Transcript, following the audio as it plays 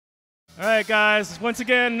All right, guys. Once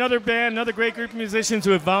again, another band, another great group of musicians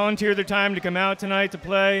who have volunteered their time to come out tonight to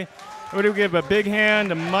play. We're going to give a big hand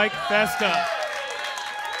to Mike Festa.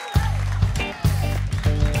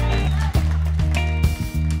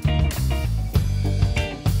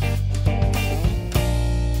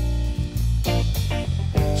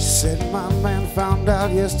 Said my man found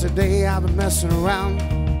out yesterday I've been messing around.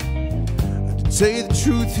 And to tell you the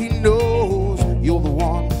truth, he knows you're the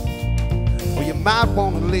one. Well, you might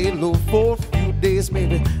want to lay low for a few days,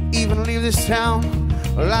 maybe even leave this town.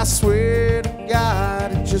 Well, I swear to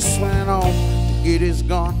God, it just went on to get his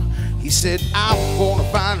gun. He said, I'm gonna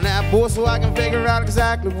find that boy so I can figure out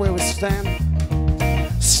exactly where we stand.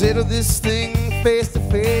 Settle this thing face to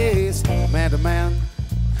face, man to man.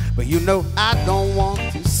 But you know I don't want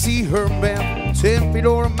to see her man 10 feet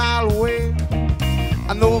or a mile away.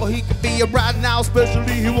 I know he could be a right now,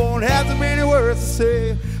 especially he won't have so many words to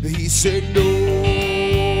say. He said no,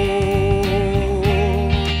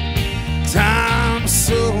 time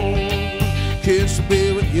soon can she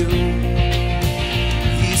be with you?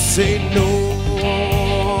 He said no,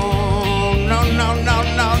 no, no, no,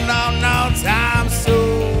 no, no, no, time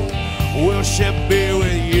soon will she be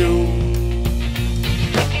with you?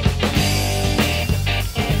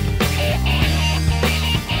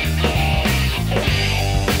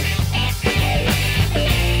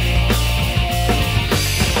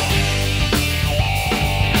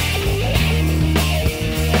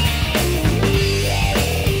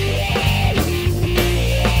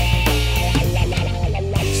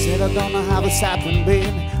 I don't know how this happened,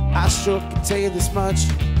 babe. I sure can tell you this much.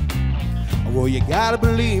 Well, you gotta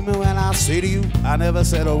believe me when I say to you, I never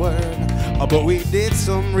said a word. But we did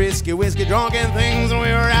some risky, whiskey drunken things when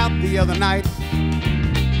we were out the other night.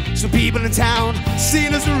 Some people in town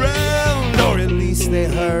seen us around, or at least they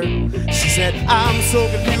heard. She said, I'm so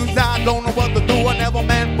confused, I don't know what to do. I never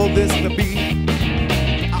meant for this to be.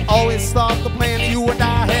 I always thought the plan you and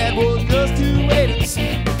I had was just to wait and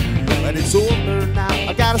see. But it's over now,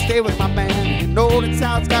 I gotta stay with my man. You know that's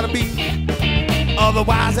how it's gotta be.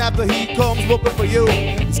 Otherwise, after he comes looking for you,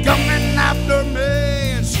 he's coming after me.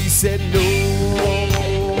 And she said no.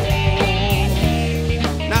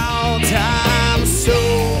 Now time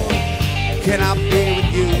soon can I be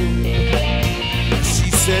with you? She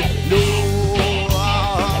said no.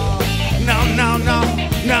 No, no, no,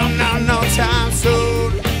 no, no, no, time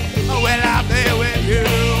soon will I be with you?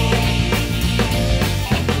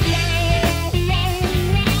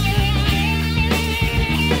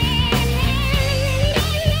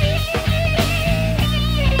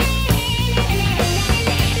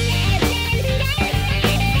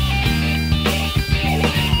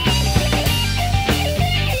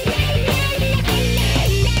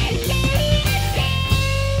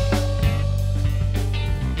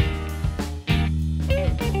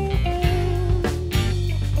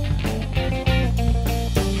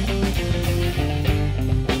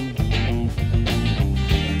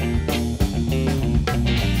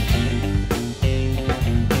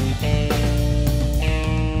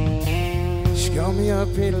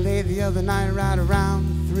 Pretty late the other night, right around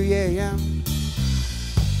 3 a.m.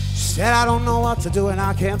 She said, I don't know what to do and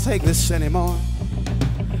I can't take this anymore.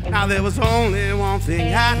 Now there was only one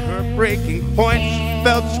thing at her breaking point she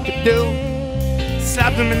felt she could do.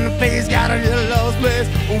 Slapped him in the face, got her to the lowest place,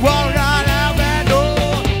 walked right out that door.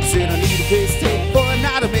 Said, I need a face tape for a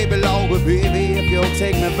night or maybe longer, baby, if you'll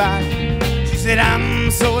take me back. She said,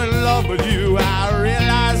 I'm so in love with you, I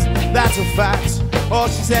realize that's a fact. Oh,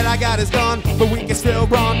 she said, I got his gun, but we can still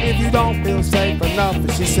run if you don't feel safe enough. And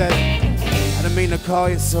she said, I didn't mean to call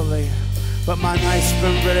you so late, but my night's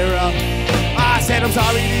been pretty rough. I said, I'm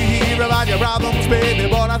sorry to hear about your problems, baby,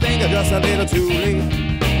 but I think I'm just a little too late.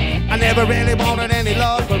 I never really wanted any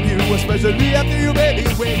love from you, especially after you made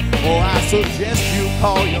me wait. Oh, I suggest you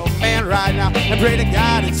call your man right now and pray to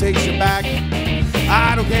God it takes you back.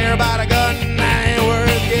 I don't care about a gun, I ain't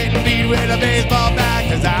worth getting beat with a baseball bat.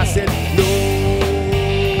 Cause I said, no.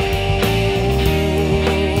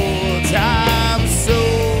 Time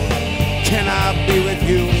soon can I be with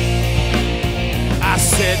you? I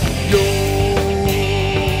said no.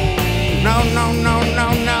 No, no, no,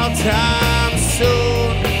 no, no. Time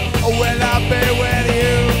soon will I be with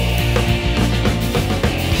you?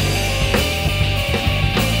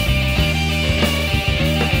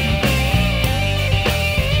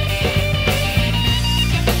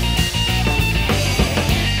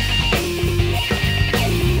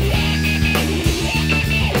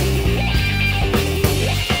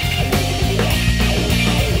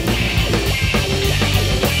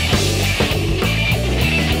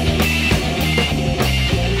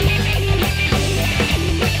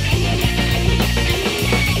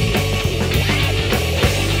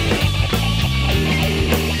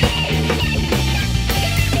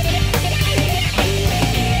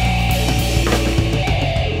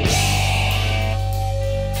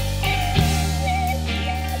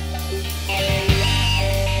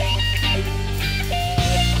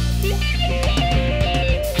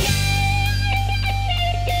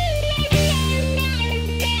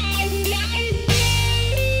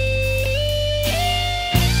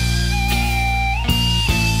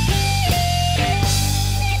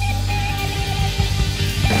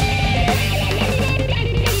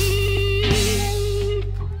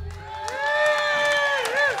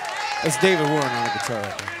 It's David Warren on the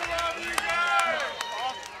guitar.